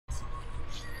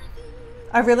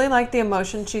I really like the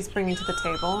emotion she's bringing to the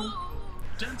table.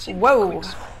 Whoa.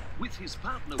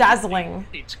 Dazzling.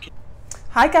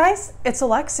 Hi guys, it's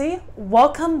Alexi.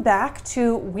 Welcome back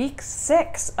to week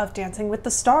 6 of Dancing with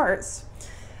the Stars.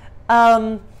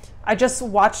 I just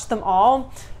watched them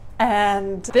all,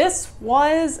 and this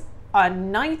was a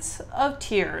night of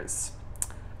tears.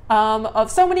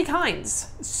 Of so many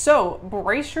kinds. So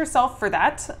brace yourself for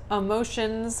that.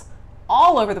 Emotions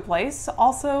all over the place.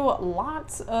 Also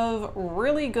lots of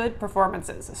really good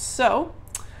performances. So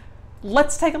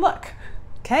let's take a look.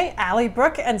 Okay, Ali,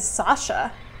 Brooke, and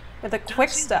Sasha with a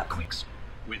Quickstep.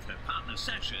 With her partner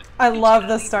Sasha. I love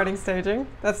the starting staging.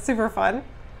 That's super fun.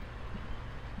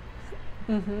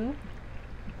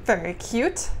 Very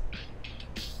cute.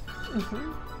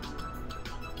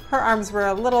 Her arms were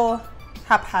a little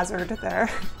haphazard there.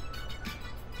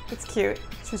 It's cute.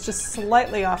 She was just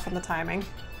slightly off on the timing.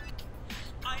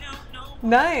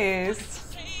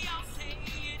 Nice.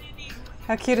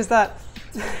 How cute is that?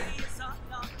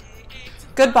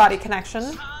 Good body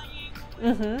connection.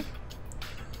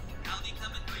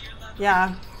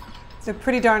 Yeah, they're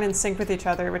pretty darn in sync with each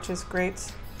other, which is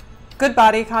great. Good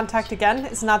body contact again.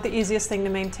 It's not the easiest thing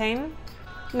to maintain.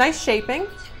 Nice shaping.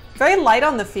 Very light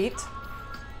on the feet.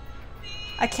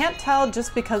 I can't tell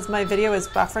just because my video is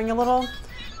buffering a little.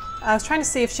 I was trying to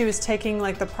see if she was taking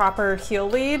like the proper heel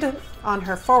lead on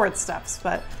her forward steps,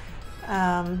 but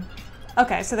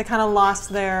okay, so they kind of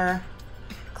lost their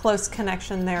close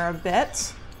connection there a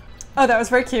bit. Oh, that was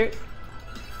very cute.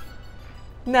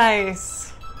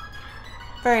 Nice.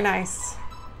 Very nice.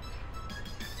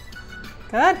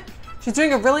 Good. She's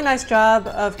doing a really nice job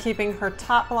of keeping her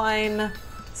top line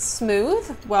smooth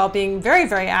while being very,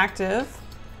 very active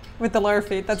with the lower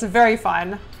feet. That's very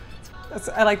fun.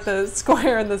 I like the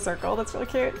square and the circle. That's really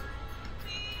cute.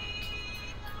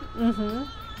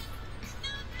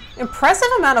 Impressive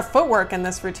amount of footwork in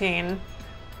this routine.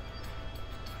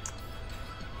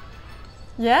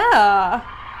 Yeah.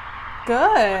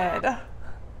 Good.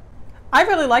 I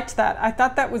really liked that. I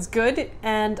thought that was good,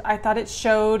 and I thought it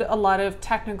showed a lot of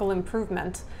technical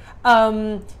improvement.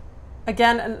 Again,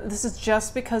 and this is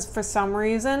just because for some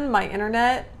reason my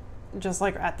internet, just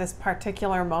like at this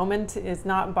particular moment, is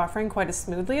not buffering quite as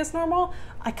smoothly as normal.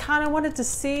 I kind of wanted to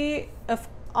see if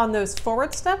on those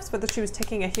forward steps whether she was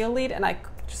taking a heel lead, and I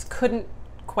just couldn't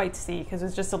quite see because it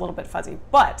was just a little bit fuzzy.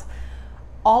 But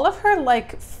all of her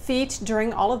like feet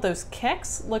during all of those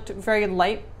kicks looked very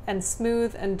light and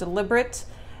smooth and deliberate.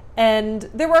 And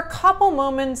there were a couple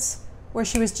moments where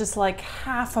she was just like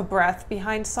half a breath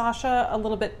behind Sasha a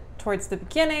little bit towards the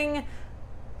beginning.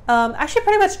 Actually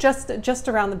pretty much just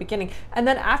around the beginning. And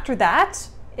then after that,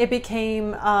 it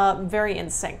became very in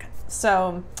sync.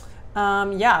 So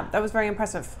yeah, that was very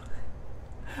impressive.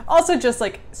 Also just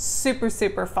like super,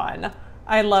 super fun.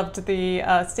 I loved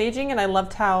the staging, and I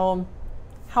loved how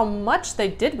much they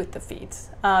did with the feet.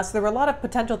 So there were a lot of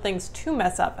potential things to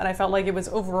mess up, and I felt like it was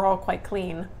overall quite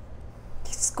clean.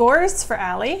 Scores for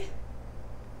Ali.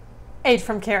 8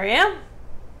 from Carrie,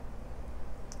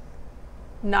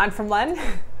 9 from Len.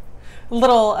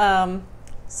 Little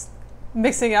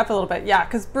mixing it up a little bit, yeah,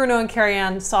 because Bruno and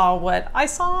Carrie saw what I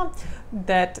saw,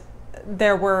 that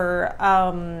there were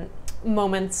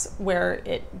moments where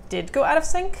it did go out of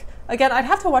sync. Again, I'd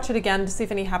have to watch it again to see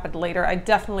if any happened later. I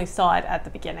definitely saw it at the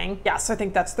beginning. Yeah, so I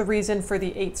think that's the reason for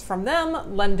the 8s from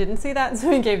them. Len didn't see that,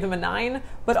 so he gave them a 9.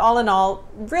 But all in all,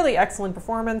 really excellent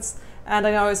performance. And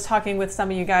I know I was talking with some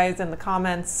of you guys in the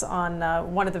comments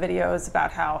on one of the videos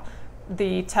about how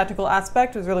the technical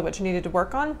aspect was really what you needed to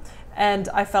work on. And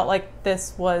I felt like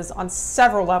this was on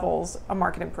several levels a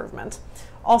marked improvement.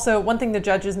 Also, one thing the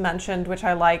judges mentioned, which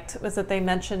I liked, was that they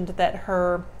mentioned that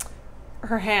her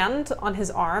hand on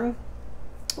his arm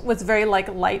was very like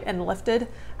light and lifted.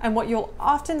 And what you'll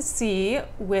often see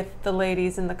with the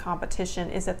ladies in the competition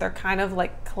is that they're kind of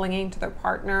like clinging to their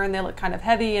partner, and they look kind of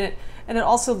heavy, and it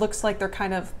also looks like they're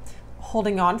kind of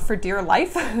holding on for dear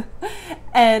life.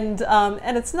 and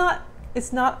it's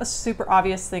not a super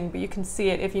obvious thing, but you can see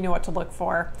it if you know what to look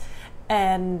for.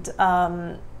 And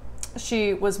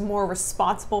she was more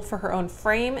responsible for her own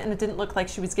frame, and it didn't look like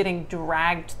she was getting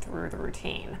dragged through the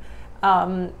routine.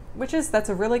 That's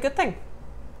a really good thing,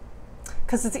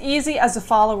 because it's easy as a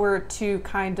follower to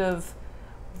kind of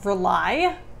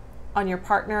rely on your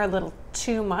partner a little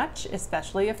too much,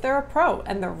 especially if they're a pro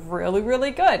and they're really,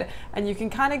 really good. And you can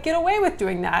kind of get away with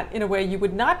doing that in a way you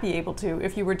would not be able to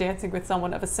if you were dancing with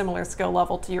someone of a similar skill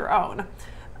level to your own.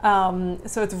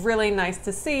 So it's really nice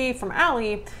to see from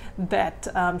Ali that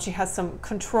she has some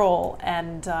control,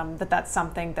 and that's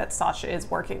something that Sasha is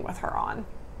working with her on.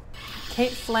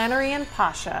 Kate Flannery and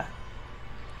Pasha.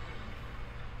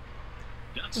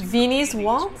 Viennese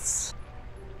Waltz.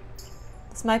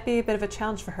 This might be a bit of a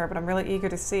challenge for her, but I'm really eager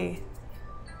to see.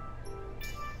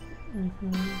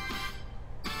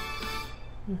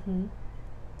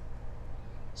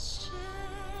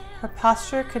 Her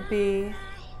posture could be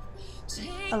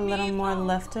a little more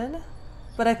lifted,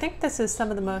 but I think this is some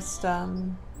of the most, but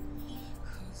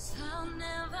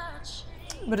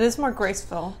it is more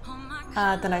graceful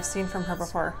than I've seen from her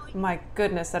before. My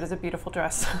goodness, that is a beautiful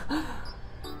dress.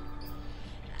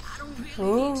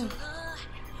 Ooh,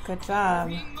 good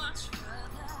job.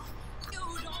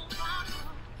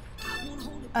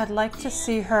 I'd like to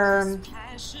see her,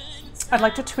 I'd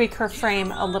like to tweak her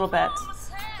frame a little bit,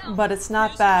 but it's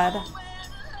not bad.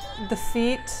 The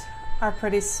feet are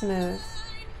pretty smooth.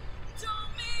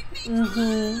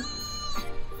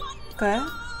 Good.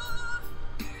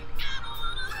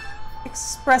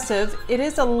 Expressive. It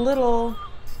is a little,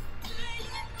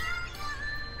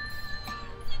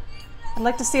 I'd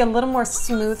like to see a little more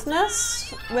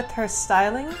smoothness with her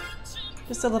styling.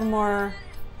 Just a little more.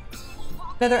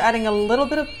 They're adding a little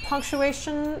bit of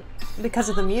punctuation because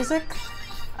of the music,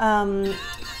 but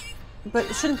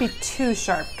it shouldn't be too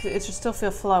sharp. It should still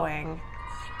feel flowing.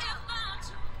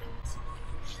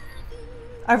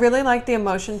 I really like the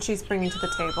emotion she's bringing to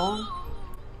the table.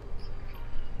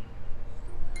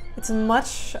 It's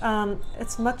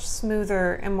much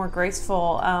smoother and more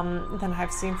graceful than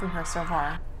I've seen from her so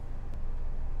far.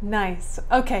 Nice.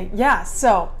 Okay, yeah,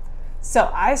 so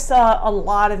I saw a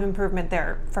lot of improvement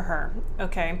there for her,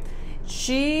 okay?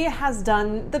 She has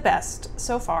done the best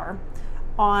so far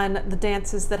on the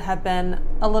dances that have been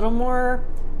a little more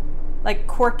like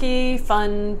quirky,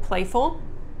 fun, playful,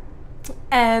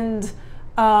 and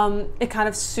it kind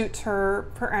of suits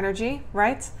her energy,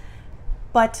 right?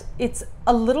 But it's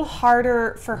a little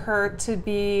harder for her to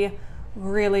be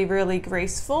really, really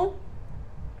graceful.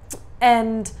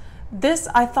 And this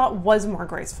I thought was more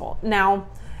graceful. Now,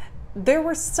 there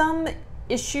were some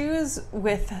issues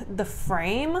with the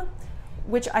frame,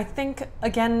 which I think,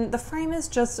 again, the frame is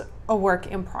just a work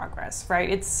in progress, right?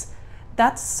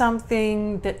 That's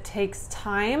something that takes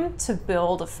time to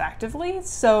build effectively.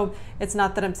 So it's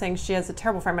not that I'm saying she has a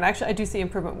terrible frame, and actually I do see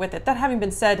improvement with it. That having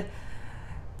been said,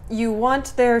 you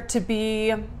want there to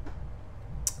be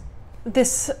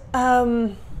this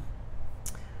kind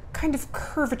of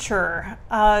curvature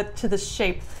to the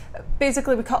shape.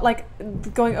 Basically, we call it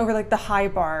like going over like the high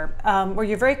bar, where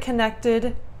you're very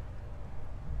connected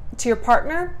to your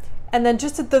partner, and then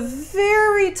just at the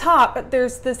very top,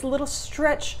 there's this little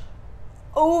stretch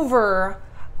over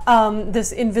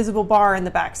this invisible bar in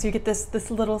the back. So you get this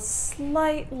little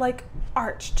slight like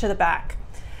arch to the back.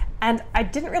 And I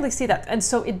didn't really see that. And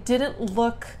so it didn't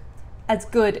look as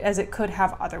good as it could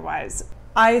have otherwise.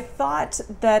 I thought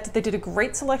that they did a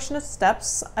great selection of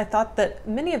steps. I thought that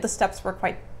many of the steps were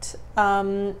quite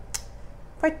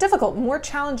difficult, more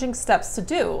challenging steps to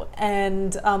do.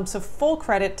 And so full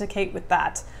credit to Kate with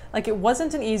that. Like, it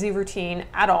wasn't an easy routine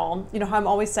at all. You know how I'm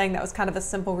always saying that was kind of a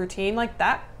simple routine? Like,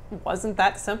 that wasn't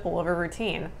that simple of a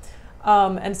routine.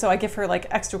 And so I give her like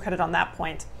extra credit on that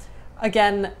point.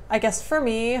 Again, I guess for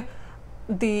me,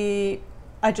 I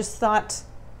just thought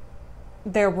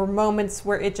there were moments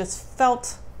where it just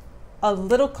felt a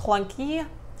little clunky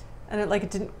and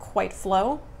it didn't quite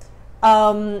flow.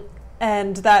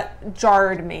 And that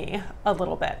jarred me a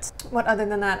little bit. What other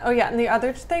than that? Oh yeah, and the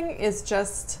other thing is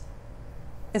just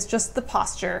the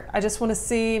posture. I just want to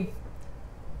see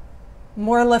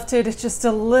more lifted, just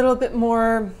a little bit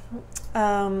more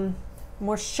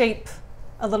more shape,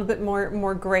 a little bit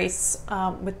more grace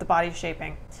with the body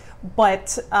shaping.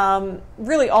 But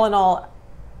really, all in all,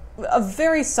 a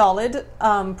very solid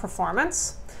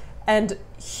performance and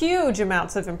huge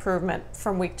amounts of improvement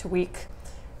from week to week.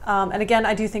 And again,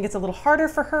 I do think it's a little harder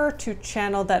for her to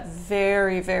channel that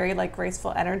very, very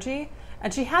graceful energy.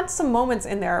 And she had some moments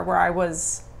in there where I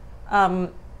was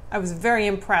very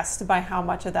impressed by how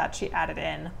much of that she added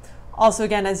in. Also,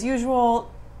 again, as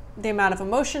usual, the amount of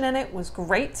emotion in it was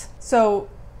great. So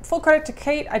full credit to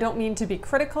Kate. I don't mean to be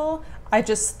critical. I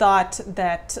just thought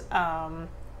that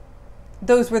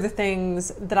those were the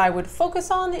things that I would focus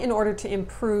on in order to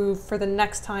improve for the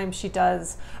next time she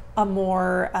does a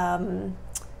more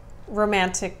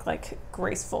romantic,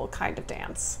 graceful kind of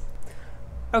dance.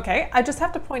 Okay, I just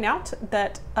have to point out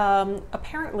that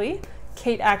apparently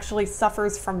Kate actually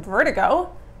suffers from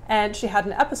vertigo, and she had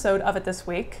an episode of it this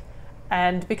week.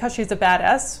 And because she's a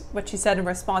badass, what she said in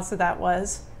response to that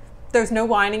was, "There's no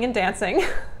whining and dancing,"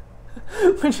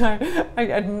 which I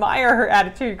admire her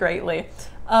attitude greatly.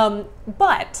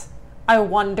 But I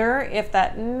wonder if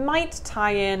that might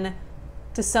tie in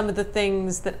to some of the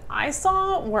things that I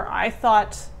saw where I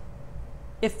thought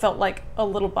it felt like a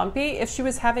little bumpy. If she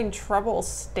was having trouble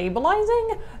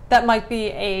stabilizing, that might be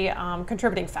a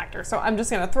contributing factor. So I'm just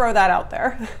going to throw that out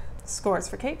there. Scores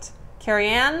for Kate.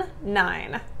 Carrie-Ann,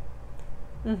 9.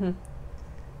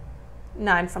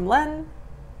 9 from Len.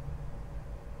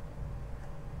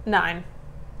 9.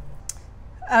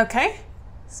 Okay,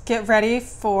 let's get ready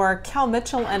for Cal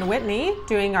Mitchell and Whitney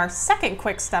doing our second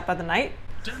quick step of the night.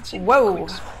 Whoa,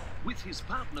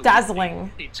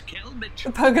 dazzling.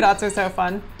 The polka dots are so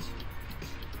fun.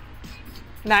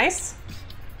 Nice.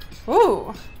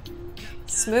 Ooh,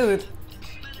 smooth.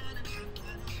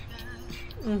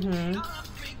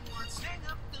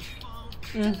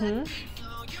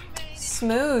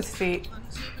 Smooth feet.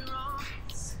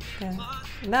 Good.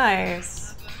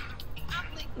 Nice.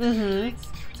 He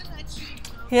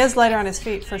is lighter on his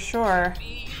feet for sure.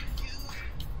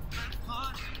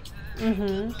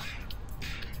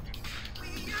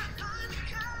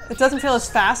 It doesn't feel as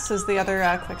fast as the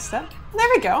other quick step. There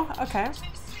we go. Okay.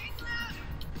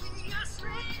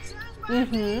 I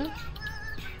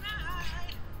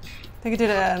think he did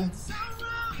a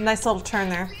nice little turn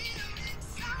there.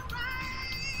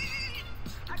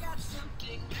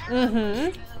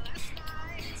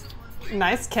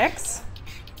 Nice kicks.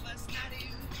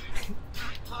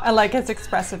 I like his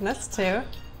expressiveness too.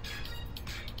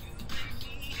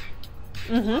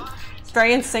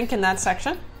 Very in sync in that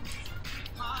section.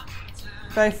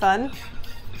 Very fun.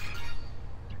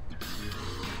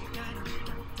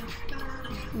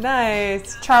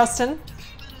 Nice. Charleston.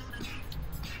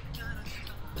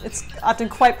 It's often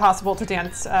quite possible to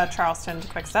dance Charleston to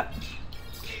Quickstep.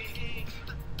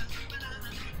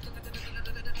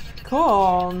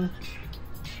 Cool.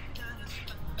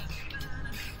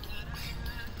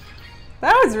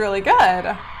 That was really good.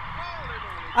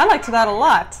 I liked that a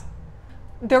lot.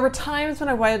 There were times when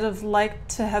I would have liked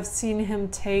to have seen him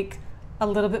take a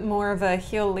little bit more of a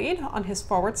heel lead on his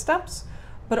forward steps,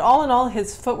 but all in all,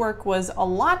 his footwork was a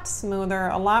lot smoother,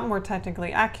 a lot more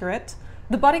technically accurate.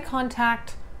 The body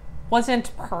contact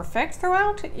wasn't perfect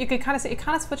throughout. You could kind of see it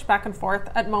kind of switched back and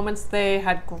forth. At moments they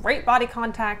had great body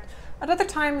contact. At other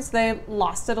times they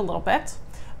lost it a little bit.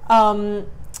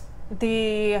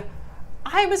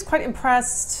 I was quite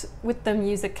impressed with the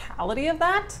musicality of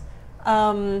that.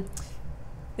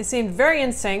 They seemed very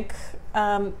in sync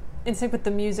with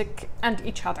the music and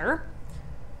each other.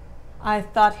 I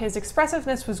thought his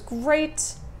expressiveness was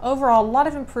great. Overall, a lot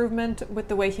of improvement with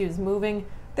the way he was moving.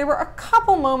 There were a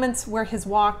couple moments where his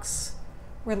walks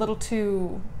were a little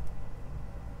too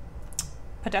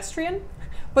pedestrian,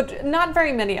 but not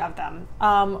very many of them.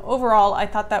 Overall, I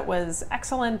thought that was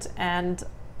excellent and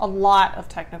a lot of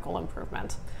technical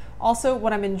improvement. Also,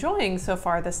 what I'm enjoying so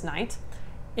far this night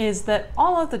is that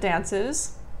all of the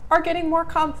dances are getting more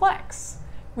complex,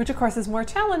 which of course is more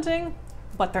challenging,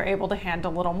 but they're able to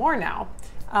handle a little more now.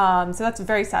 So that's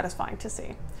very satisfying to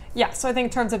see. Yeah, so I think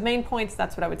in terms of main points,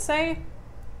 that's what I would say.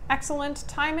 Excellent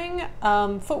timing,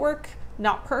 footwork,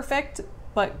 not perfect,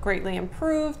 but greatly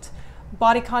improved.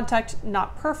 Body contact,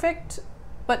 not perfect,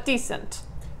 but decent.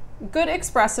 Good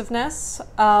expressiveness.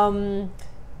 There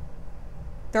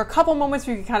are a couple moments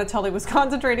where you can kind of tell he was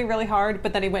concentrating really hard,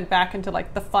 but then he went back into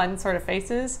like the fun sort of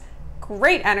faces.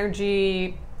 Great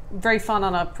energy, very fun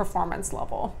on a performance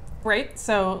level. Great,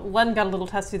 so Len got a little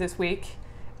testy this week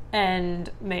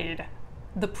and made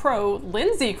the pro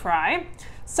Lindsay cry.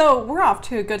 So we're off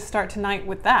to a good start tonight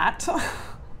with that.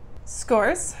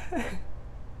 Scores.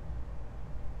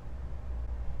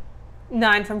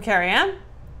 9 from Carrie-Ann.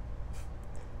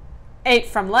 8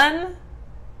 from Len.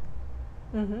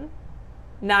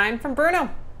 9 from Bruno.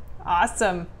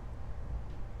 Awesome.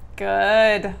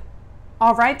 Good.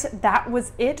 All right, that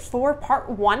was it for part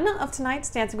 1 of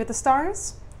tonight's Dancing with the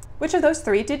Stars. Which of those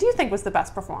 3 did you think was the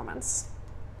best performance?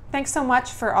 Thanks so much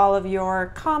for all of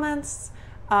your comments,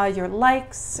 your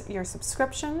likes, your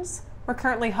subscriptions. We're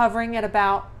currently hovering at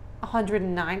about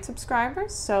 109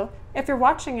 subscribers, so if you're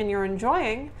watching and you're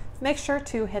enjoying, make sure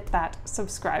to hit that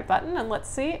subscribe button and let's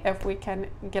see if we can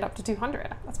get up to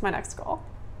 200. That's my next goal.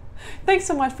 Thanks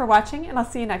so much for watching, and I'll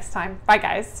see you next time. Bye,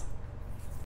 guys.